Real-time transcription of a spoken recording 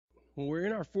Well, we're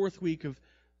in our fourth week of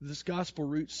this Gospel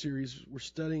Roots series. We're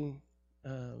studying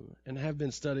and have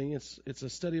been studying. It's a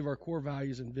study of our core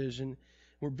values and vision.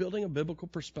 We're building a biblical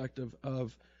perspective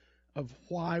of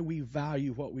why we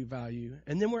value what we value.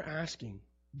 And then we're asking,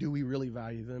 do we really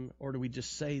value them? Or do we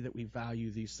just say that we value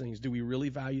these things? Do we really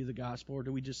value the gospel? Or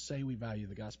do we just say we value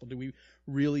the gospel? Do we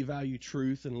really value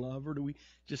truth and love? Or do we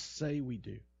just say we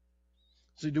do?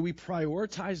 So do we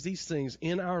prioritize these things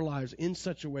in our lives in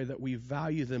such a way that we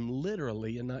value them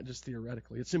literally and not just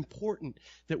theoretically? It's important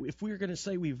that if we're going to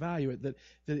say we value it, that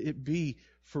it be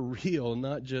for real,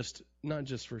 not just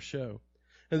for show.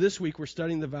 Now this week we're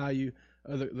studying the value,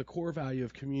 the core value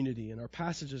of community, and our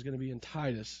passage is going to be in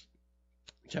Titus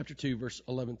chapter 2, verse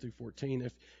 11 through 14.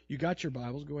 If you got your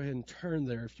Bibles, go ahead and turn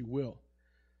there if you will.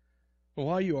 Well,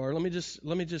 while you are, let me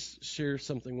just share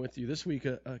something with you. This week,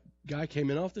 a guy came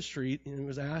in off the street and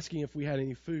was asking if we had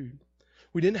any food.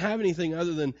 We didn't have anything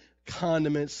other than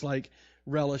condiments like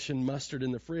relish and mustard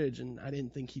in the fridge, and I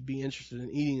didn't think he'd be interested in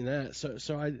eating that.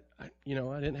 So I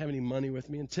didn't have any money with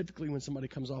me. And typically, when somebody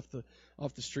comes off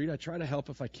the street, I try to help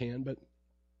if I can, but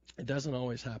it doesn't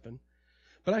always happen.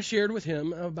 But I shared with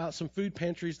him about some food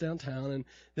pantries downtown, and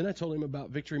then I told him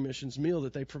about Victory Mission's meal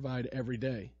that they provide every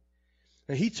day.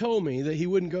 And he told me that he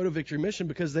wouldn't go to Victory Mission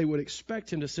because they would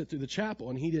expect him to sit through the chapel,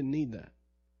 and he didn't need that.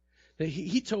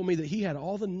 He told me that he had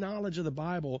all the knowledge of the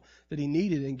Bible that he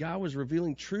needed, and God was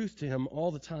revealing truth to him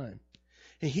all the time.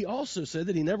 And he also said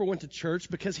that he never went to church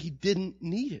because he didn't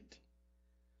need it.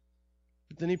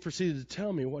 But then he proceeded to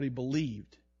tell me what he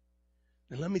believed.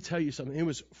 And let me tell you something. It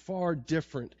was far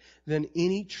different than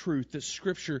any truth that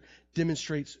Scripture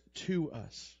demonstrates to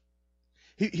us.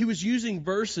 He was using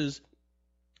verses,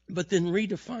 but then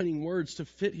redefining words to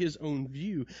fit his own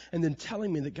view, and then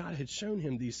telling me that God had shown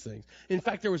him these things. In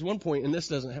fact, there was one point, and this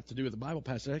doesn't have to do with the Bible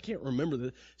passage. I can't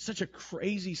remember such a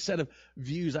crazy set of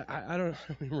views. I don't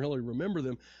really remember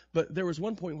them, but there was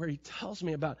one point where he tells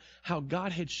me about how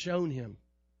God had shown him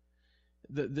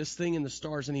this thing in the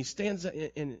stars, and he stands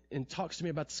and talks to me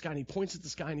about the sky, and he points at the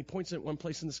sky, and he points at one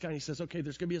place in the sky, and he says, okay,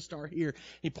 there's going to be a star here.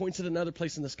 He points at another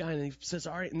place in the sky, and he says,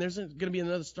 all right, and there's going to be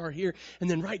another star here, and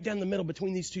then right down the middle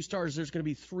between these two stars, there's going to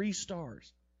be 3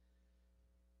 stars.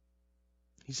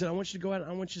 He said, I want you to go out, and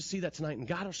I want you to see that tonight, and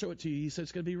God will show it to you. He said,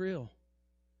 it's going to be real.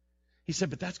 He said,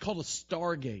 but that's called a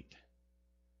stargate.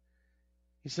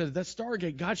 He said, that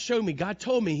stargate, God showed me, God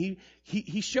told me,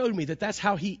 he showed me that that's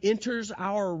how he enters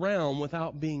our realm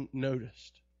without being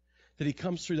noticed. That he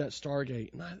comes through that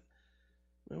stargate. And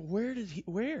where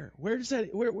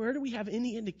do we have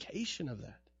any indication of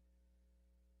that?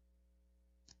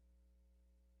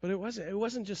 But it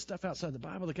wasn't just stuff outside the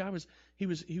Bible. The guy was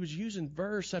using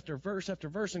verse after verse after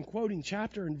verse and quoting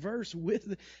chapter and verse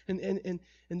with and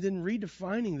then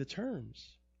redefining the terms.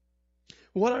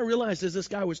 What I realized as this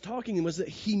guy was talking was that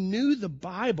he knew the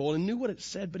Bible and knew what it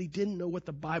said, but he didn't know what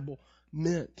the Bible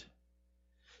meant.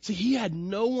 See, he had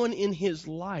no one in his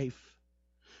life,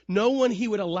 no one he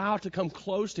would allow to come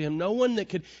close to him, no one that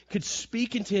could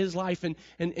speak into his life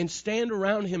and stand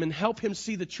around him and help him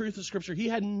see the truth of Scripture. He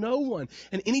had no one.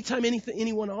 And anytime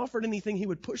anyone offered anything, he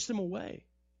would push them away.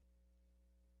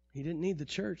 He didn't need the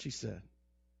church, he said.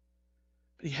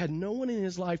 He had no one in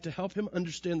his life to help him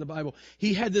understand the Bible.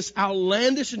 He had this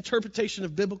outlandish interpretation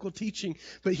of biblical teaching,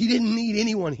 but he didn't need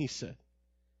anyone, he said.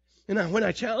 And when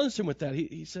I challenged him with that,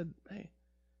 he said, hey,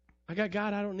 I got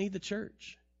God, I don't need the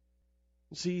church.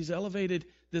 See, he's elevated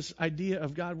this idea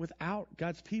of God without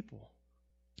God's people.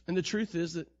 And the truth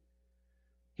is that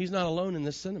he's not alone in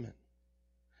this sentiment.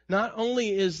 Not only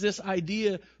is this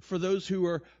idea for those who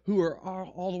are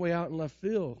all the way out in left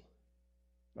field,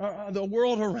 the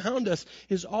world around us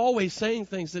is always saying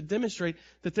things that demonstrate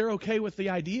that they're okay with the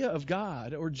idea of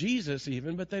God or Jesus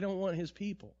even, but they don't want his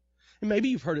people. And maybe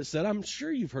you've heard it said, I'm sure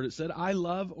you've heard it said, I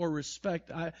love or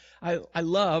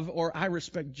I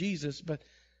respect Jesus, but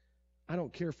I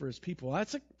don't care for his people.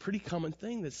 That's a pretty common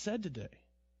thing that's said today.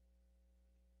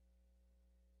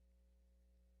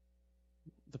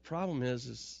 The problem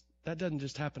is that doesn't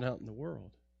just happen out in the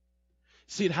world.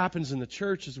 See, it happens in the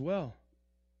church as well.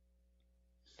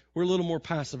 We're a little more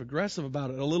passive-aggressive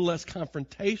about it, a little less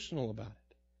confrontational about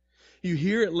it. You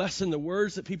hear it less in the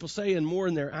words that people say and more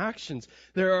in their actions.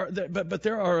 But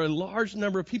there are a large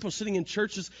number of people sitting in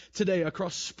churches today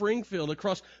across Springfield,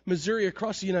 across Missouri,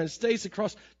 across the United States,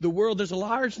 across the world. There's a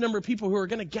large number of people who are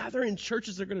going to gather in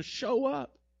churches. They're going to show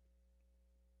up.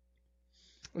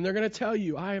 And they're going to tell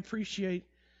you, I appreciate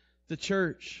the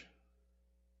church.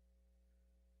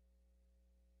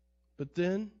 But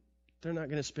then they're not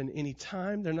going to spend any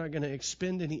time, they're not going to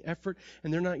expend any effort,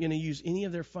 and they're not going to use any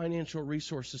of their financial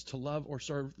resources to love or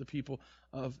serve the people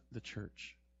of the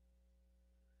church.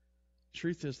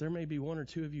 Truth is, there may be one or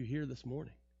two of you here this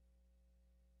morning.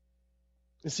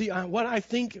 And see, what I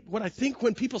think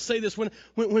when people say this,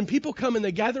 when people come and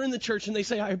they gather in the church and they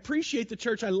say, I appreciate the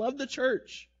church, I love the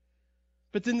church,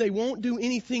 but then they won't do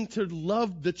anything to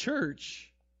love the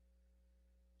church.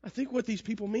 I think what these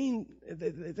people mean,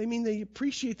 they mean they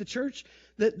appreciate the church,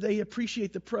 that they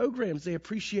appreciate the programs, they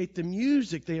appreciate the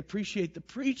music, they appreciate the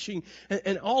preaching,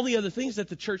 and all the other things that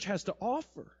the church has to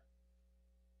offer.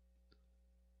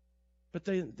 But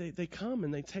they come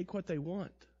and they take what they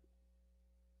want.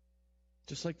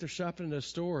 Just like they're shopping at a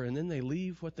store, and then they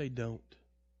leave what they don't.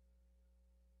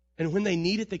 And when they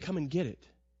need it, they come and get it.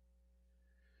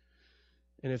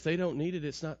 And if they don't need it,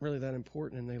 it's not really that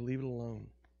important, and they leave it alone.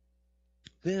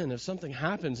 Then, if something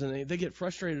happens and they get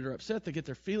frustrated or upset, they get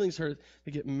their feelings hurt,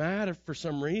 they get mad for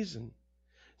some reason,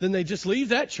 then they just leave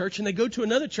that church and they go to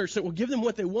another church that will give them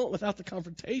what they want without the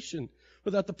confrontation,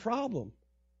 without the problem.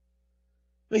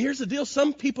 But here's the deal.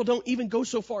 Some people don't even go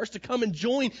so far as to come and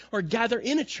join or gather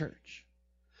in a church.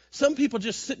 Some people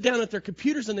just sit down at their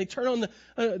computers and they turn on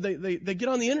they get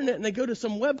on the internet and they go to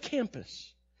some web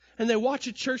campus and they watch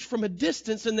a church from a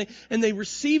distance and they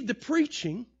receive the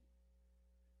preaching,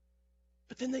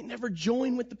 but then they never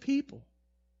join with the people.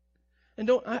 And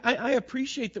I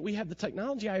appreciate that we have the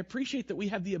technology. I appreciate that we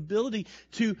have the ability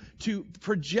to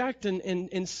project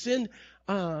and send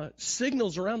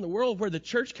signals around the world where the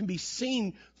church can be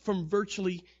seen from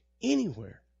virtually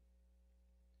anywhere.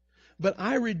 But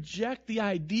I reject the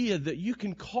idea that you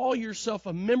can call yourself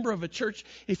a member of a church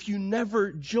if you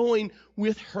never join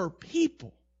with her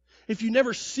people, if you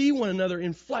never see one another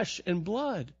in flesh and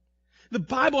blood. The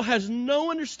Bible has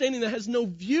no understanding, that has no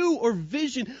view or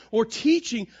vision or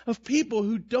teaching of people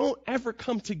who don't ever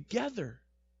come together.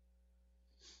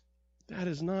 That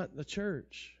is not the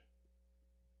church.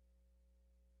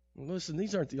 Listen,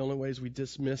 these aren't the only ways we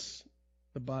dismiss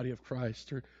the body of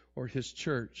Christ or His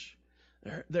church.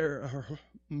 There are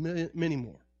many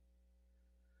more.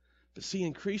 But see,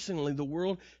 increasingly, the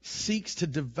world seeks to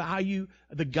devalue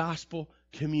the gospel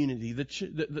community.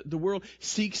 The world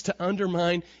seeks to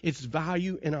undermine its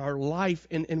value in our life.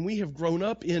 And we have grown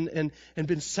up in and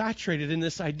been saturated in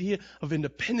this idea of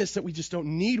independence, that we just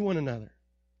don't need one another.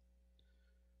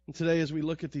 And today, as we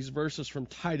look at these verses from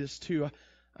Titus 2,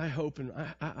 I hope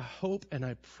and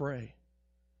I pray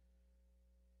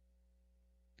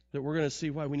that we're going to see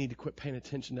why we need to quit paying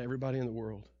attention to everybody in the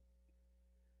world.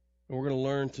 And we're going to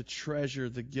learn to treasure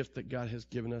the gift that God has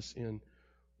given us in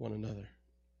one another.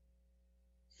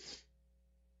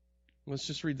 Let's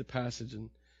just read the passage, and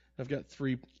I've got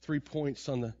three points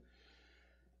that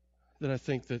I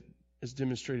think that is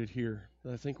demonstrated here,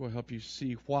 that I think will help you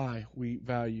see why we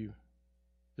value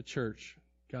the church,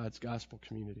 God's gospel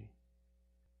community.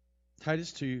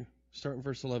 Titus 2, start in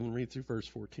verse 11, read through verse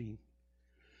 14.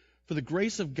 For the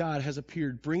grace of God has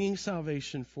appeared, bringing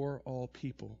salvation for all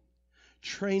people,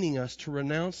 training us to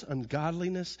renounce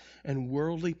ungodliness and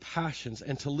worldly passions,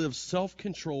 and to live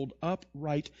self-controlled,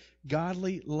 upright,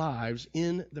 godly lives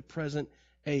in the present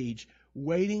age,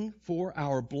 waiting for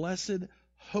our blessed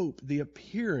hope, the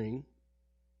appearing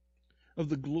of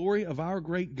the glory of our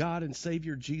great God and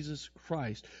Savior Jesus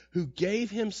Christ, who gave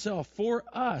Himself for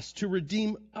us to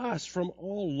redeem us from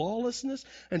all lawlessness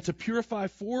and to purify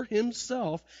for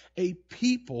Himself a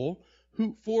people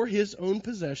who for His own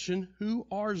possession, who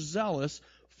are zealous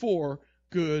for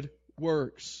good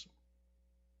works.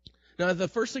 Now, the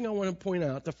first thing I want to point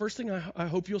out, the first thing I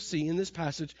hope you'll see in this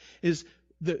passage is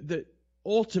that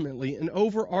ultimately and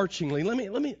overarchingly,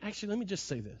 let me just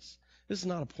say this. This is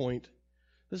not a point.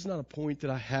 This is not a point that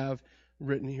I have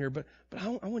written here, but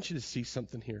I want you to see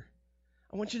something here.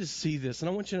 I want you to see this, and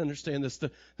I want you to understand this,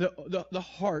 the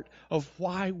heart of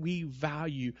why we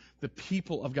value the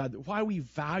people of God, why we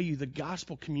value the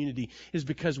gospel community, is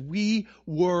because we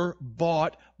were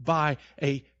bought by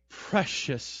a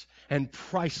precious and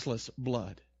priceless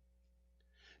blood.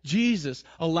 Jesus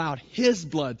allowed His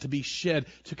blood to be shed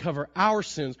to cover our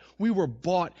sins. We were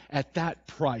bought at that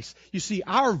price. You see,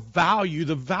 our value,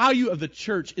 the value of the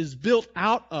church, is built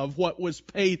out of what was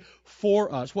paid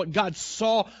for us, what God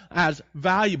saw as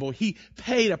valuable. He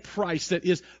paid a price that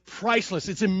is priceless.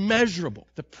 It's immeasurable.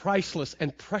 The priceless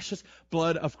and precious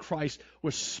blood of Christ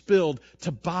was spilled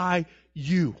to buy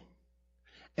you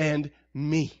and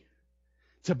me,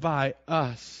 to buy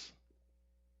us.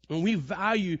 And we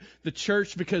value the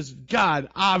church because God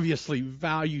obviously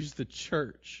values the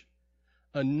church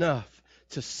enough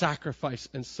to sacrifice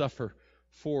and suffer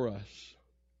for us.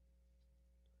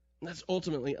 And that's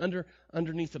ultimately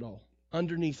underneath it all.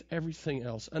 underneath everything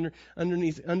else,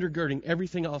 undergirding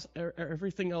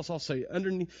everything else I'll say,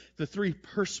 underneath the three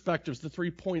perspectives, the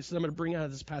 3 points that I'm going to bring out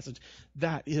of this passage,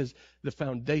 that is the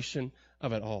foundation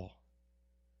of it all.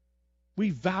 We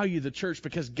value the church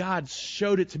because God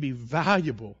showed it to be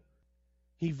valuable.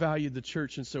 He valued the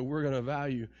church, and so we're going to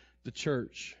value the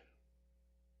church.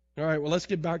 All right, well, let's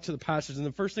get back to the passage. And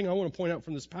the first thing I want to point out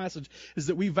from this passage is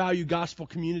that we value gospel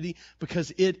community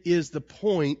because it is the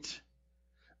point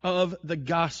of the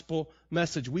gospel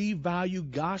message. We value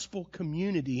gospel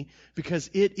community because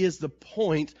it is the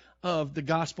point of the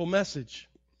gospel message.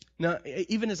 Now,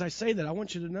 even as I say that, I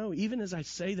want you to know, even as I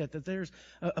say that there's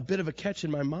a bit of a catch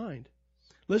in my mind.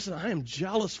 Listen, I am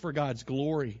jealous for God's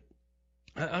glory.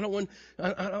 I don't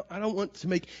want to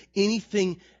make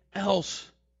anything else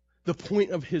the point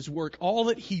of His work. All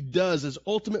that He does is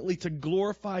ultimately to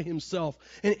glorify Himself.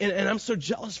 And I'm so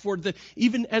jealous for it that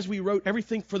even as we wrote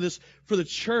everything for the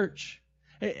church,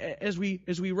 as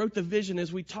we wrote the vision,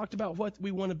 as we talked about what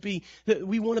we want to be, that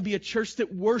we want to be a church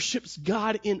that worships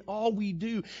God in all we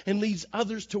do and leads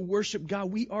others to worship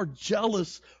God. We are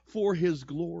jealous for His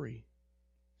glory.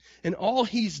 And all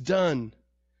He's done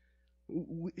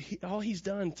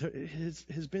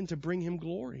has been to bring Him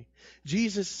glory.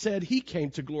 Jesus said He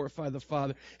came to glorify the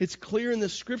Father. It's clear in the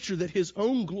Scripture that His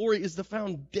own glory is the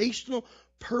foundational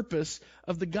purpose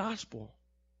of the gospel.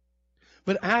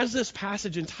 But as this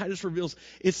passage in Titus reveals,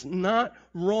 it's not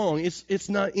wrong. It's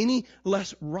not any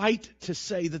less right to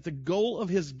say that the goal of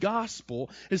His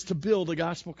gospel is to build a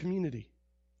gospel community.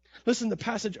 Listen, the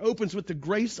passage opens with the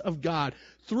grace of God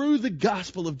through the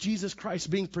gospel of Jesus Christ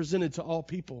being presented to all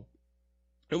people.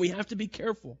 And we have to be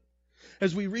careful.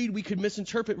 As we read, we could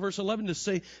misinterpret verse 11 to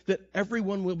say that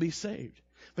everyone will be saved.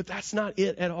 But that's not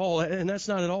it at all, and that's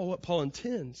not at all what Paul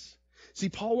intends. See,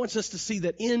 Paul wants us to see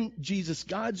that in Jesus,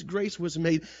 God's grace was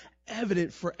made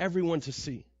evident for everyone to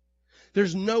see.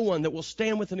 There's no one that will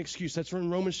stand with an excuse. That's from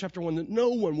Romans chapter 1, that no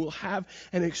one will have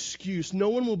an excuse. No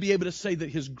one will be able to say that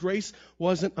His grace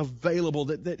wasn't available,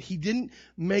 that He didn't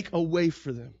make a way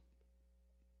for them.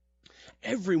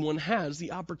 Everyone has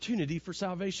the opportunity for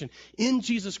salvation. In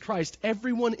Jesus Christ,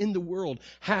 everyone in the world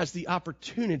has the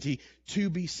opportunity to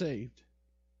be saved.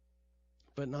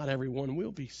 But not everyone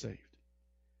will be saved.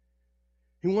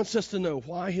 He wants us to know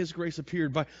why His grace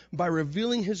appeared. By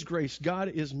revealing His grace, God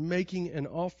is making an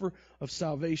offer of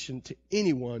salvation to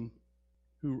anyone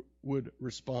who would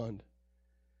respond.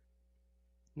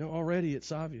 No, already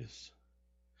it's obvious.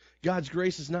 God's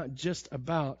grace is not just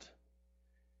about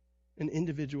an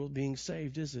individual being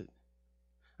saved, is it?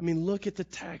 I mean, look at the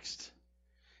text.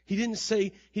 He didn't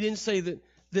say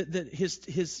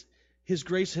that his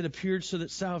grace had appeared so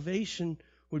that salvation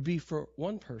would be for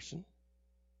one person,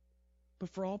 but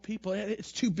for all people.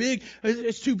 It's too big.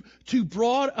 It's too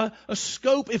broad a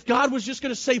scope. If God was just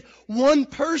going to save one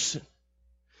person,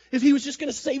 if He was just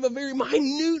going to save a very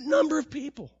minute number of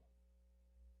people,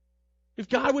 if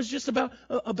God was just about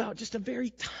just a very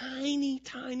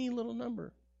tiny little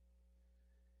number,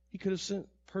 He could have sent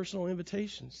personal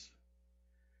invitations.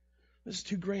 This is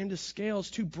too grand a scale. It's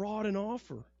too broad an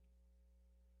offer.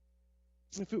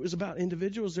 If it was about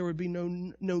individuals, there would be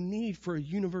no need for a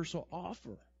universal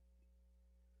offer.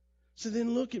 So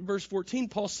then look at verse 14.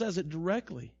 Paul says it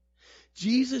directly.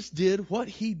 Jesus did what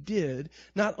He did,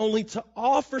 not only to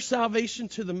offer salvation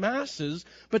to the masses,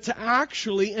 but to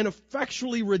actually and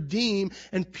effectually redeem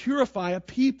and purify a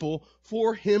people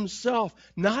for Himself.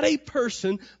 Not a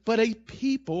person, but a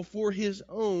people for His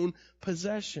own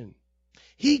possession.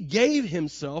 He gave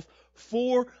Himself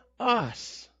for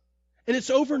us. And it's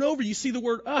over and over. You see the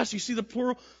word us. You see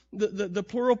the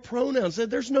plural pronouns.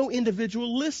 There's no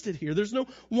individual listed here. There's no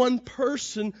one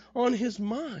person on His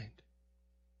mind.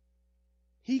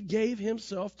 He gave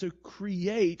Himself to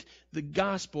create the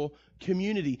gospel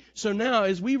community. So now,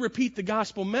 as we repeat the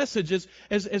gospel messages,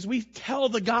 as we tell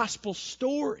the gospel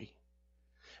story,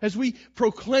 as we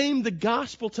proclaim the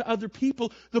gospel to other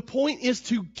people, the point is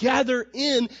to gather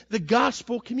in the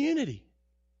gospel community.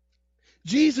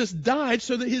 Jesus died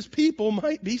so that His people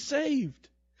might be saved.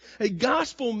 A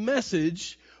gospel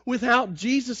message without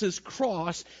Jesus'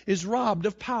 cross is robbed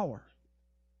of power.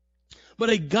 But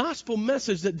a gospel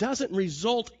message that doesn't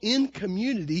result in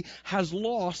community has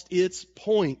lost its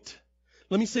point.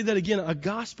 Let me say that again. A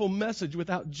gospel message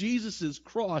without Jesus'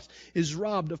 cross is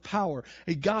robbed of power.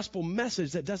 A gospel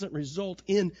message that doesn't result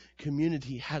in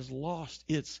community has lost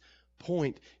its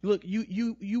point. Look,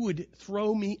 you would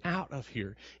throw me out of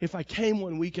here if I came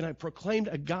one week and I proclaimed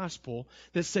a gospel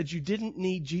that said you didn't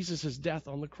need Jesus' death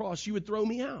on the cross. You would throw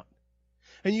me out.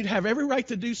 And you'd have every right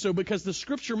to do so because the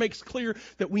Scripture makes clear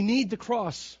that we need the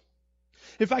cross.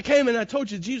 If I came and I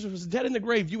told you Jesus was dead in the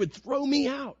grave, you would throw me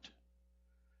out.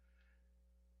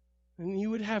 And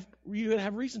you would have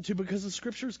reason to, because the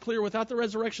Scripture is clear. Without the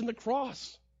resurrection, the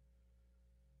cross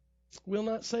will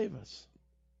not save us.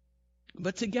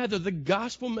 But together, the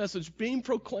gospel message being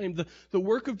proclaimed, the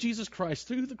work of Jesus Christ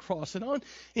through the cross and on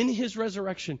in his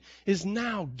resurrection, is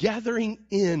now gathering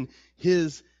in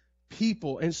his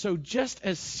people. And so just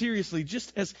as seriously,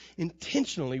 just as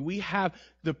intentionally, we have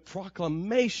the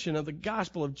proclamation of the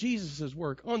gospel of Jesus'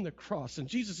 work on the cross and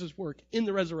Jesus' work in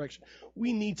the resurrection.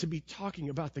 We need to be talking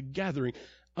about the gathering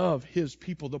of his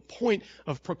people. The point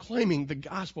of proclaiming the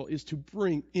gospel is to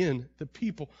bring in the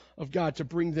people of God, to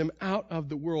bring them out of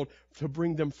the world, to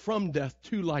bring them from death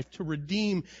to life, to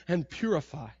redeem and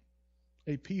purify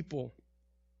a people.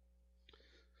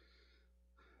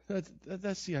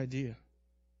 That's the idea.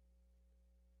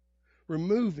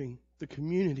 Removing the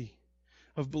community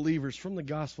of believers from the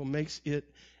gospel makes it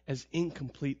as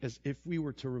incomplete as if we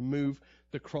were to remove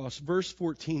the cross. Verse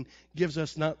 14 gives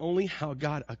us not only how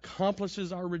God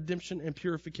accomplishes our redemption and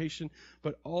purification,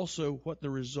 but also what the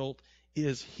result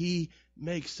is. He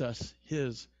makes us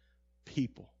his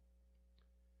people.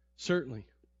 Certainly.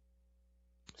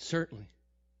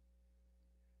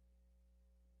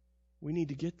 We need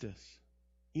to get this.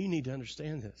 You need to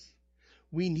understand this.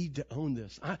 We need to own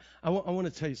this. I want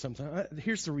to tell you something.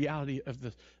 Here's the reality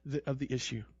of the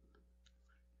issue.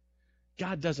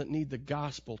 God doesn't need the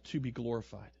gospel to be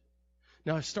glorified.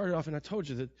 Now, I started off and I told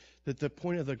you that the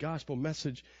point of the gospel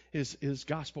message is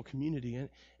gospel community,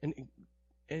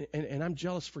 and I'm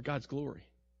jealous for God's glory.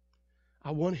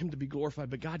 I want him to be glorified,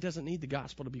 but God doesn't need the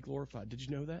gospel to be glorified. Did you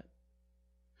know that?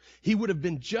 He would have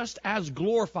been just as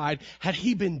glorified had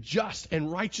he been just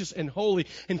and righteous and holy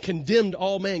and condemned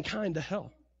all mankind to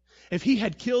hell. If he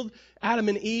had killed Adam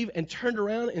and Eve and turned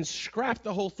around and scrapped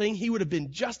the whole thing, he would have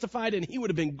been justified and he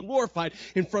would have been glorified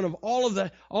in front of all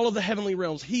of the heavenly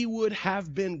realms. He would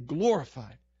have been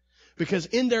glorified because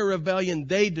in their rebellion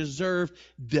they deserved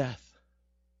death.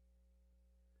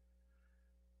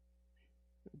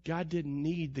 God didn't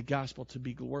need the gospel to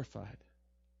be glorified.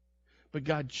 But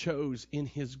God chose in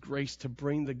his grace to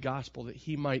bring the gospel that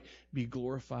he might be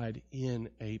glorified in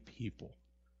a people.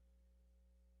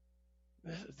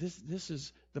 This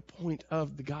is the point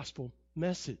of the gospel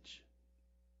message.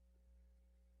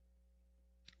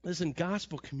 Listen,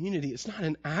 gospel community, it's not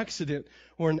an accident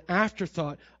or an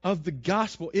afterthought of the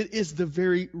gospel. It is the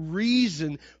very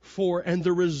reason for and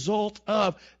the result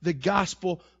of the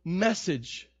gospel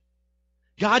message.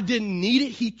 God didn't need it,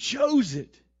 he chose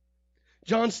it.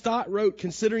 John Stott wrote,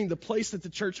 considering the place that the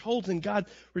church holds in God's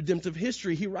redemptive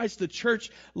history, he writes, the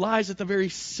church lies at the very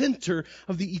center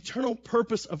of the eternal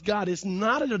purpose of God. It's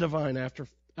not a divine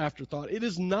afterthought. It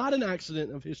is not an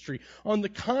accident of history. On the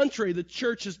contrary, the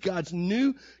church is God's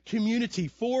new community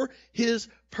for his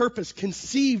purpose,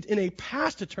 conceived in a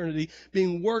past eternity,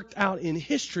 being worked out in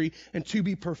history, and to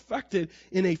be perfected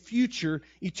in a future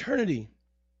eternity.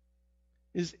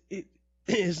 It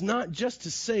is not just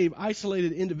to save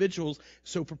isolated individuals,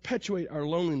 so perpetuate our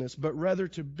loneliness, but rather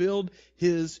to build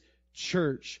his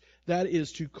church. That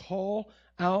is to call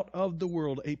out of the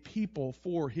world a people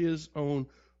for his own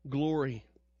glory.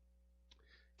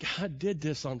 God did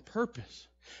this on purpose,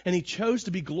 and he chose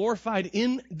to be glorified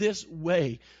in this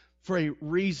way for a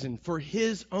reason, for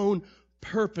his own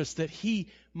purpose, that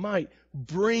he might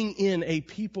bring in a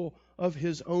people of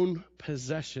his own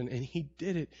possession, and he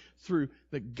did it through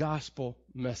the gospel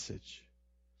message.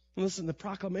 And listen, the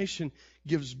proclamation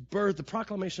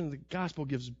of the gospel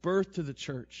gives birth to the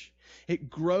church. It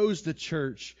grows the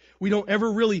church. We don't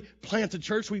ever really plant a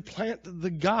church. We plant the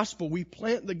gospel. We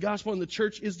plant the gospel, and the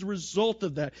church is the result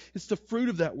of that. It's the fruit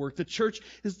of that work. The church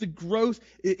is the growth.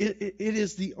 It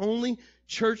is the only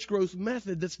church growth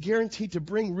method that's guaranteed to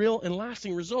bring real and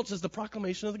lasting results, is the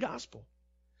proclamation of the gospel.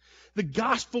 The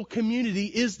gospel community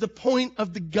is the point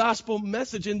of the gospel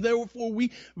message, and therefore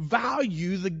we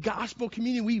value the gospel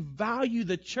community. We value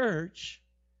the church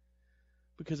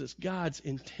because it's God's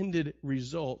intended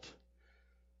result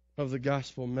of the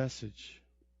gospel message.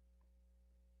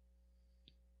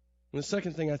 And the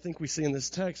second thing I think we see in this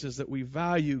text is that we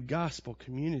value gospel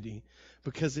community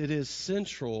because it is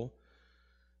central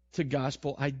to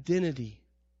gospel identity.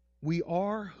 We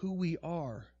are who we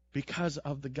are because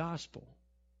of the gospel.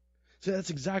 So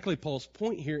that's exactly Paul's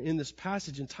point here in this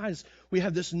passage in Titus. We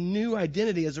have this new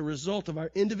identity as a result of our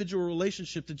individual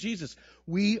relationship to Jesus.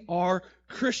 We are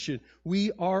Christian.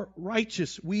 We are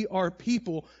righteous. We are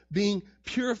people being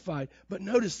purified. But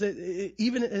notice that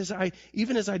even as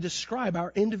I describe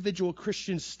our individual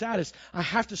Christian status, I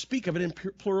have to speak of it in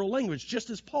plural language,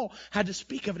 just as Paul had to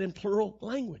speak of it in plural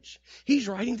language. He's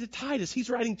writing to Titus.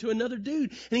 He's writing to another dude,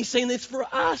 and he's saying it's for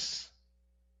us.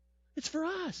 It's for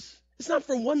us. It's not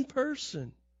for one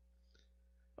person.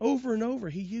 Over and over,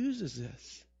 he uses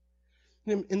this.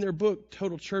 In their book,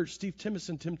 Total Church, Steve Timmis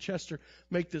and Tim Chester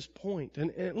make this point.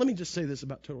 And let me just say this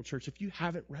about Total Church. If you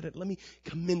haven't read it, let me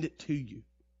commend it to you.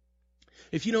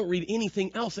 If you don't read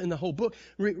anything else in the whole book,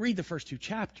 read the first 2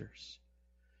 chapters.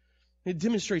 It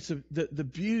demonstrates the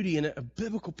beauty and a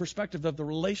biblical perspective of the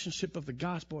relationship of the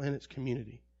gospel and its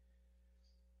community.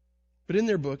 But in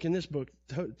this book,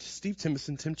 Steve Timmis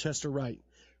and Tim Chester write,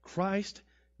 Christ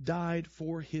died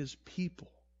for his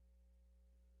people.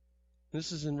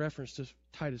 This is in reference to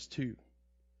Titus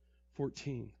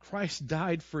 2:14. Christ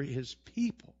died for his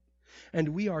people, and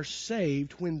we are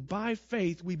saved when by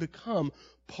faith we become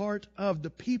part of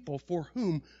the people for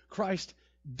whom Christ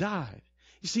died.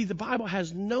 You see, the Bible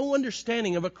has no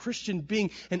understanding of a Christian being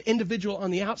an individual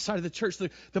on the outside of the church.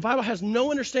 The Bible has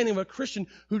no understanding of a Christian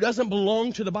who doesn't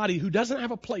belong to the body, who doesn't have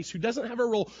a place, who doesn't have a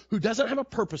role, who doesn't have a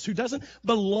purpose, who doesn't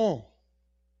belong.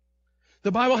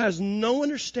 The Bible has no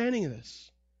understanding of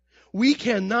this. We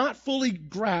cannot fully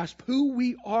grasp who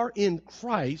we are in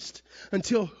Christ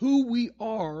until who we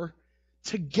are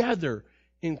together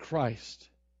in Christ.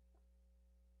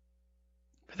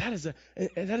 That is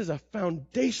a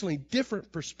foundationally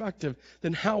different perspective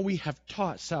than how we have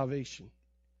taught salvation.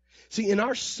 See, in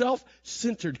our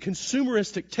self-centered,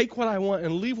 consumeristic, take what I want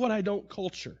and leave what I don't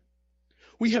culture,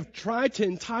 we have tried to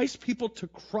entice people to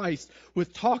Christ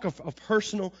with talk of a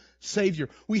personal Savior.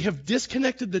 We have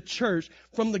disconnected the church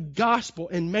from the gospel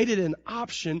and made it an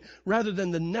option rather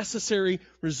than the necessary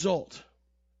result.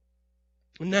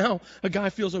 Now, a guy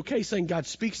feels okay saying God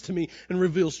speaks to me and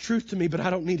reveals truth to me, but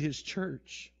I don't need his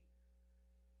church.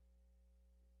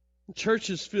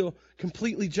 Churches feel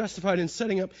completely justified in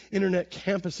setting up internet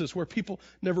campuses where people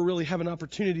never really have an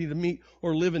opportunity to meet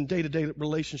or live in day-to-day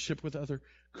relationship with other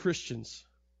Christians.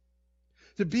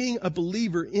 That being a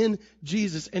believer in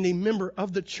Jesus and a member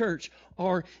of the church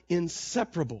are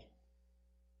inseparable.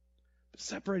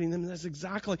 Separating them, that's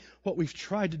exactly what we've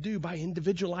tried to do by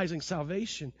individualizing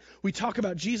salvation. We talk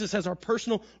about Jesus as our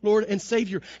personal Lord and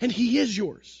Savior, and He is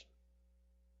yours.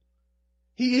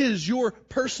 He is your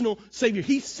personal Savior.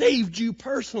 He saved you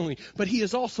personally, but He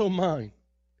is also mine,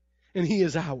 and He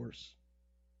is ours.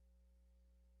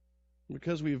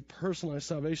 Because we have personalized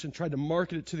salvation, tried to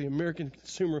market it to the American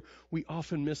consumer, we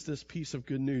often miss this piece of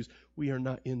good news. We are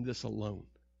not in this alone.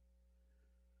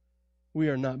 We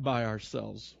are not by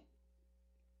ourselves.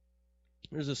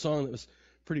 There's a song that was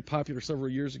pretty popular several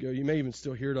years ago. You may even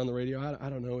still hear it on the radio. I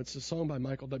don't know. It's a song by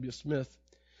Michael W. Smith.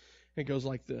 It goes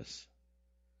like this.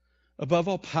 Above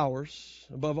all powers,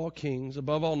 above all kings,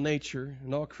 above all nature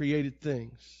and all created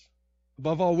things,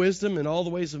 above all wisdom and all the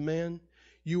ways of man,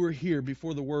 you were here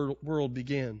before the world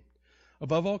began.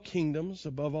 Above all kingdoms,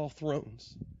 above all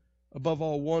thrones, above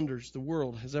all wonders the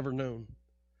world has ever known.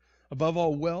 Above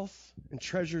all wealth and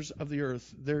treasures of the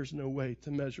earth, there's no way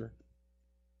to measure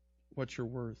what you're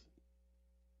worth.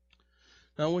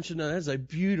 Now I want you to know that's a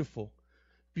beautiful,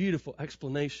 beautiful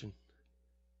explanation.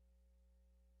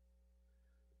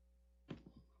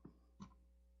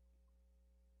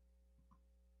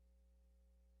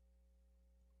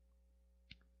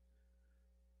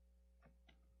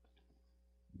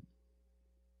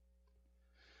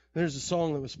 There's a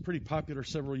song that was pretty popular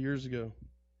several years ago.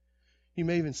 You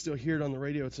may even still hear it on the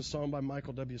radio. It's a song by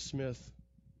Michael W. Smith.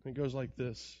 It goes like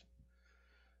this.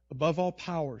 Above all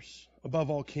powers, above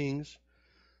all kings,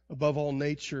 above all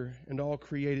nature and all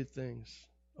created things,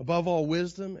 above all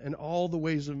wisdom and all the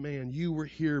ways of man, you were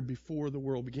here before the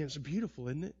world began. It's beautiful,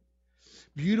 isn't it?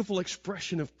 Beautiful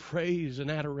expression of praise and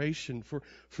adoration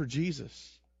for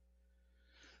Jesus.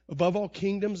 Above all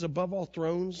kingdoms, above all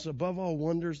thrones, above all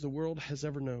wonders the world has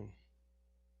ever known,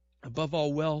 above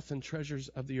all wealth and treasures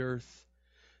of the earth,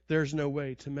 there's no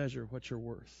way to measure what you're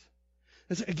worth.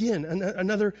 It's, again,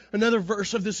 another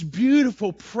verse of this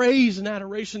beautiful praise and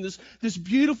adoration, this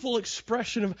beautiful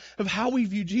expression of how we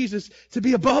view Jesus to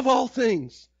be above all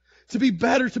things, to be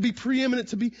better, to be preeminent,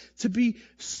 to be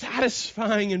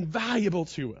satisfying and valuable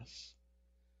to us.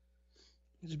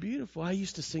 It's beautiful. I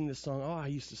used to sing this song.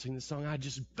 I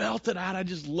just belted out. I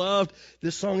just loved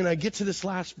this song. And I get to this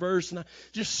last verse and I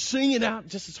just sing it out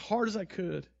just as hard as I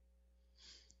could.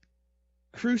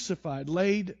 crucified,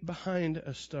 laid behind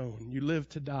a stone. You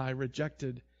lived to die,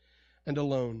 rejected and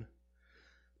alone.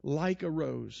 Like a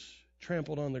rose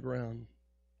trampled on the ground.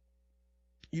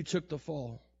 You took the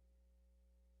fall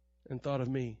and thought of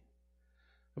me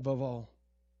above all.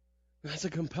 That's a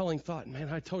compelling thought. Man,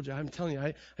 I told you, I'm telling you,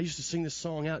 I used to sing this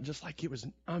song out just like it was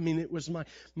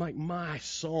my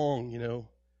song, you know.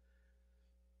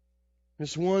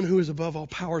 This one who is above all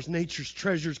powers, natures,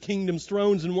 treasures, kingdoms,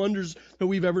 thrones, and wonders that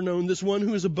we've ever known. This one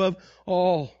who is above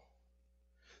all.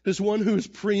 This one who is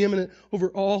preeminent over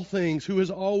all things, who has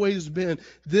always been.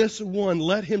 This one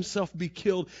let himself be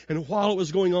killed, and while it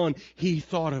was going on, he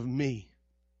thought of me.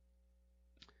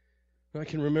 And I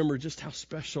can remember just how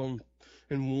special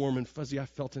and warm and fuzzy I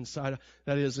felt inside.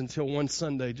 That is until one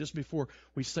Sunday, just before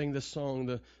we sang this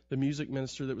song, the music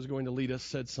minister that was going to lead us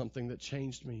said something that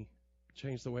changed me,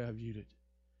 changed the way I viewed it.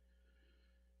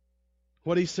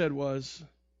 What he said was,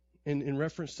 in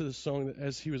reference to the song, that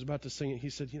as he was about to sing it, he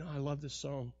said, I love this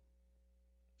song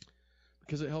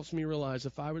because it helps me realize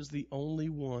if I was the only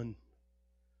one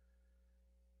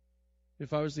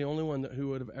who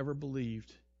would have ever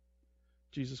believed,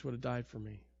 Jesus would have died for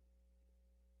me.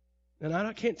 And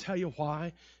I can't tell you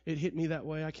why it hit me that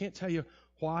way. I can't tell you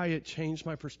why it changed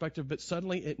my perspective, but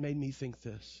suddenly it made me think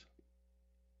this.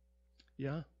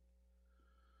 Yeah?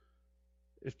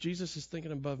 If Jesus is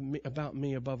thinking about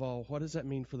me above all, what does that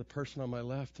mean for the person on my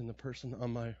left and the person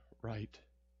on my right?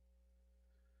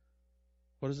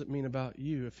 What does it mean about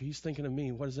you? If he's thinking of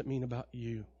me, what does it mean about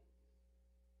you?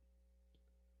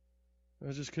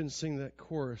 I just couldn't sing that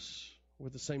chorus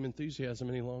with the same enthusiasm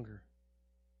any longer.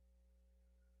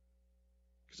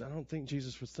 Because I don't think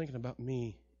Jesus was thinking about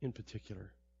me in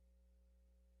particular.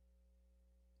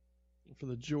 For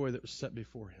the joy that was set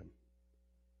before him.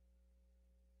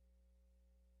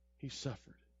 He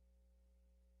suffered.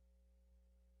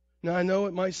 Now, I know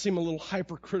it might seem a little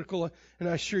hypercritical, and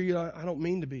I assure you I don't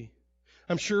mean to be.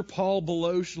 I'm sure Paul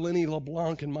Baloche, Lenny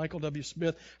LeBlanc, and Michael W.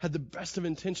 Smith had the best of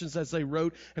intentions as they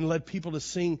wrote and led people to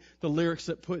sing the lyrics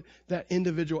that put that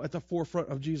individual at the forefront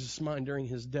of Jesus' mind during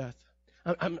his death.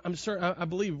 I'm certain, I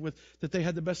believe that they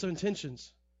had the best of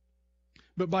intentions.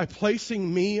 But by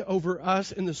placing me over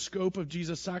us in the scope of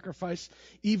Jesus' sacrifice,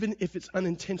 even if it's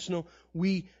unintentional,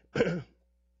 we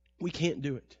can't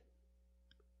do it.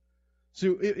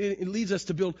 So it leads us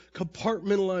to build a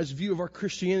compartmentalized view of our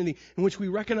Christianity in which we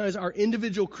recognize our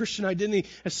individual Christian identity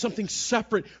as something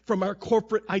separate from our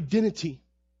corporate identity.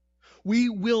 We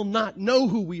will not know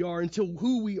who we are until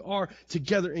who we are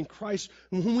together in Christ.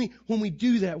 And when we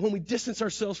do that, when we distance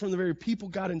ourselves from the very people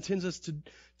God intends us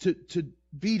to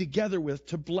be together with,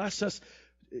 to bless us,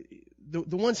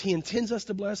 the ones He intends us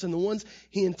to bless and the ones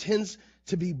He intends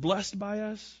to be blessed by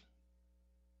us,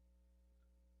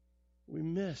 we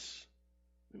miss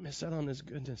out on His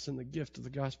goodness and the gift of the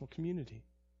gospel community.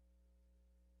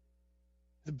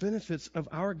 The benefits of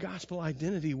our gospel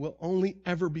identity will only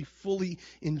ever be fully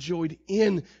enjoyed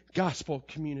in gospel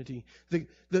community.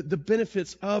 The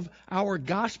benefits of our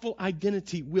gospel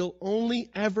identity will only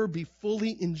ever be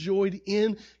fully enjoyed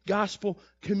in gospel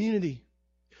community.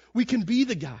 We can be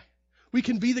the guy. We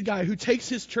can be the guy who takes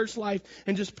his church life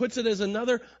and just puts it as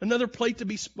another plate to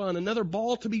be spun, another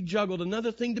ball to be juggled,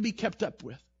 another thing to be kept up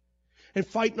with. And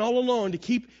fighting all along to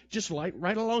keep just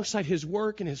right alongside his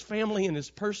work and his family and his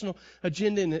personal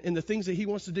agenda and the things that he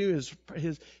wants to do,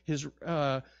 his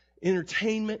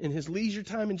entertainment and his leisure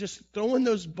time, and just throwing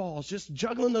those balls, just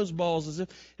juggling those balls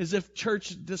as if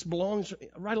church just belongs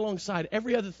right alongside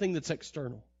every other thing that's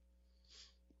external.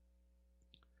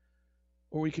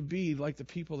 Or we could be like the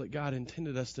people that God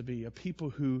intended us to be, a people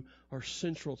who are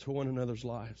central to one another's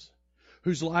lives,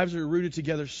 whose lives are rooted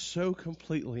together so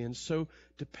completely and so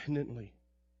dependently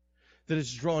that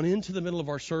it's drawn into the middle of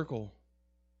our circle.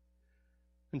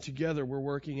 And together we're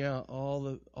working out all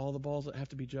the balls that have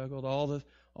to be juggled,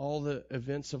 all the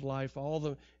events of life, all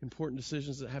the important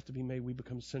decisions that have to be made. We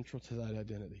become central to that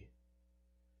identity.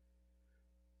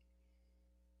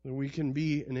 We can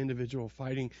be an individual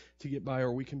fighting to get by,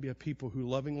 or we can be a people who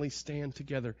lovingly stand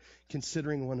together,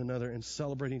 considering one another and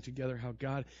celebrating together how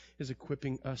God is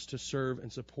equipping us to serve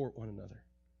and support one another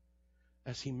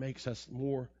as He makes us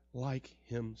more like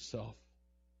Himself.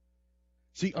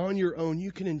 See, on your own,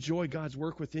 you can enjoy God's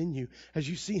work within you as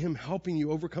you see Him helping you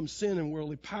overcome sin and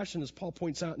worldly passion, as Paul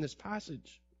points out in this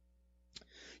passage.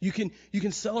 You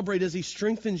can celebrate as He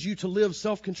strengthens you to live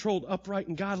self-controlled, upright,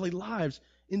 and godly lives.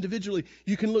 Individually,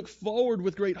 you can look forward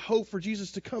with great hope for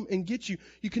Jesus to come and get you.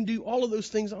 You can do all of those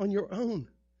things on your own.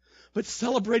 but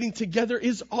celebrating together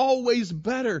is always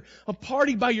better. A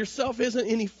party by yourself isn't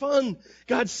any fun.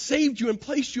 God saved you and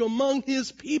placed you among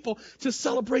His people to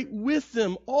celebrate with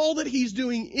them all that He's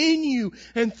doing in you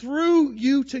and through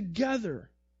you together.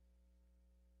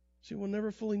 See, we'll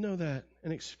never fully know that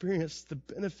and experience the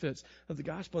benefits of the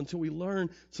gospel until we learn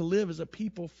to live as a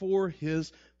people for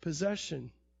His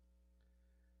possession.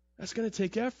 That's going to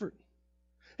take effort.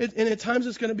 And at times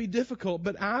it's going to be difficult,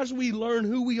 but as we learn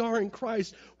who we are in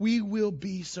Christ, we will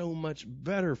be so much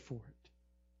better for it.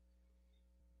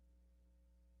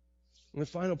 And the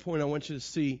final point I want you to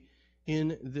see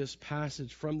in this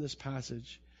passage, from this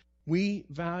passage, we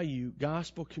value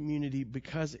gospel community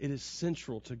because it is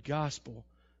central to gospel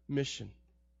mission.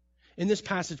 In this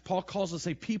passage, Paul calls us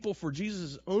a people for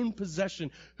Jesus' own possession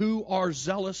who are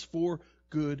zealous for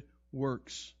good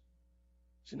works.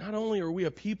 See, not only are we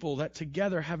a people that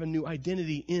together have a new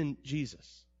identity in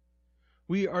Jesus,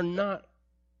 we are not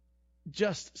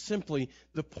just simply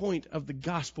the point of the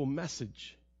gospel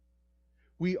message.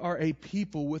 We are a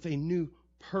people with a new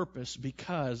purpose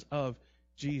because of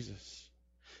Jesus.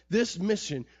 This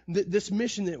mission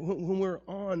that when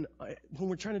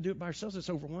we're trying to do it by ourselves, it's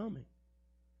overwhelming.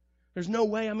 There's no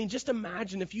way. I mean, just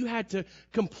imagine if you had to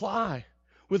comply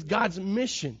with God's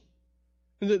mission,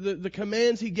 the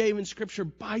commands He gave in Scripture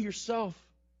by yourself.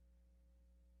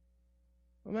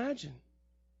 Imagine.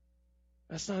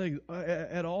 That's not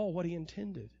at all what He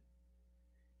intended.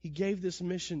 He gave this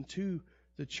mission to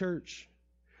the church.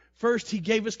 First, He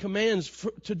gave us commands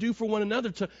to do for one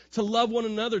another, to love one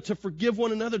another, to forgive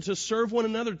one another, to serve one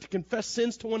another, to confess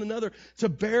sins to one another, to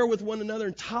bear with one another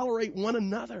and tolerate one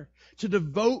another, to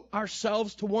devote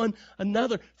ourselves to one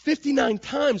another. 59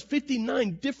 times,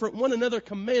 59 different one another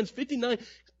commands, 59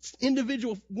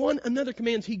 individual one another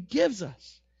commands He gives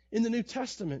us in the New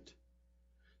Testament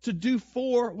to do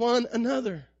for one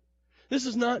another. This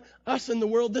is not us in the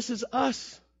world, this is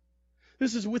us.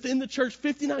 This is within the church.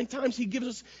 59 times He gives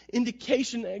us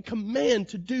indication and command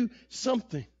to do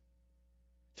something,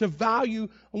 to value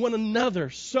one another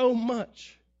so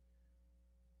much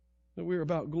that we're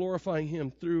about glorifying Him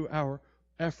through our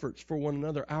efforts for one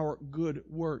another, our good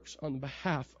works on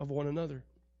behalf of one another.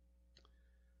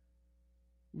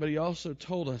 But He also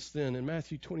told us then in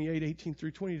Matthew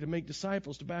 28:18-20 to make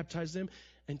disciples, to baptize them,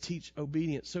 and teach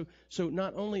obedience. So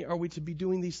not only are we to be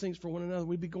doing these things for one another,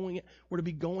 we're to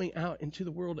be going out into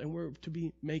the world and we're to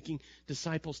be making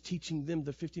disciples, teaching them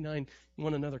the 59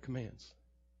 one another commands.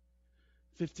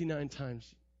 59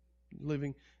 times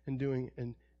living and doing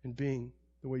and being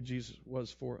the way Jesus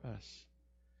was for us.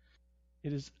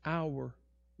 It is our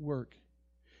work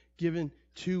given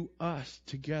to us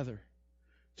together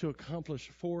to accomplish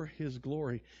for His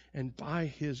glory and by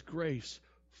His grace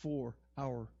for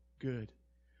our good.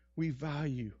 We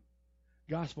value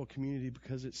gospel community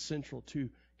because it's central to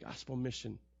gospel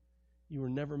mission. You were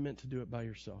never meant to do it by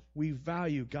yourself. We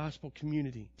value gospel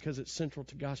community because it's central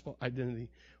to gospel identity.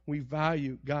 We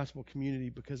value gospel community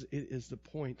because it is the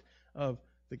point of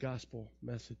the gospel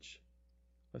message.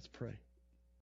 Let's pray.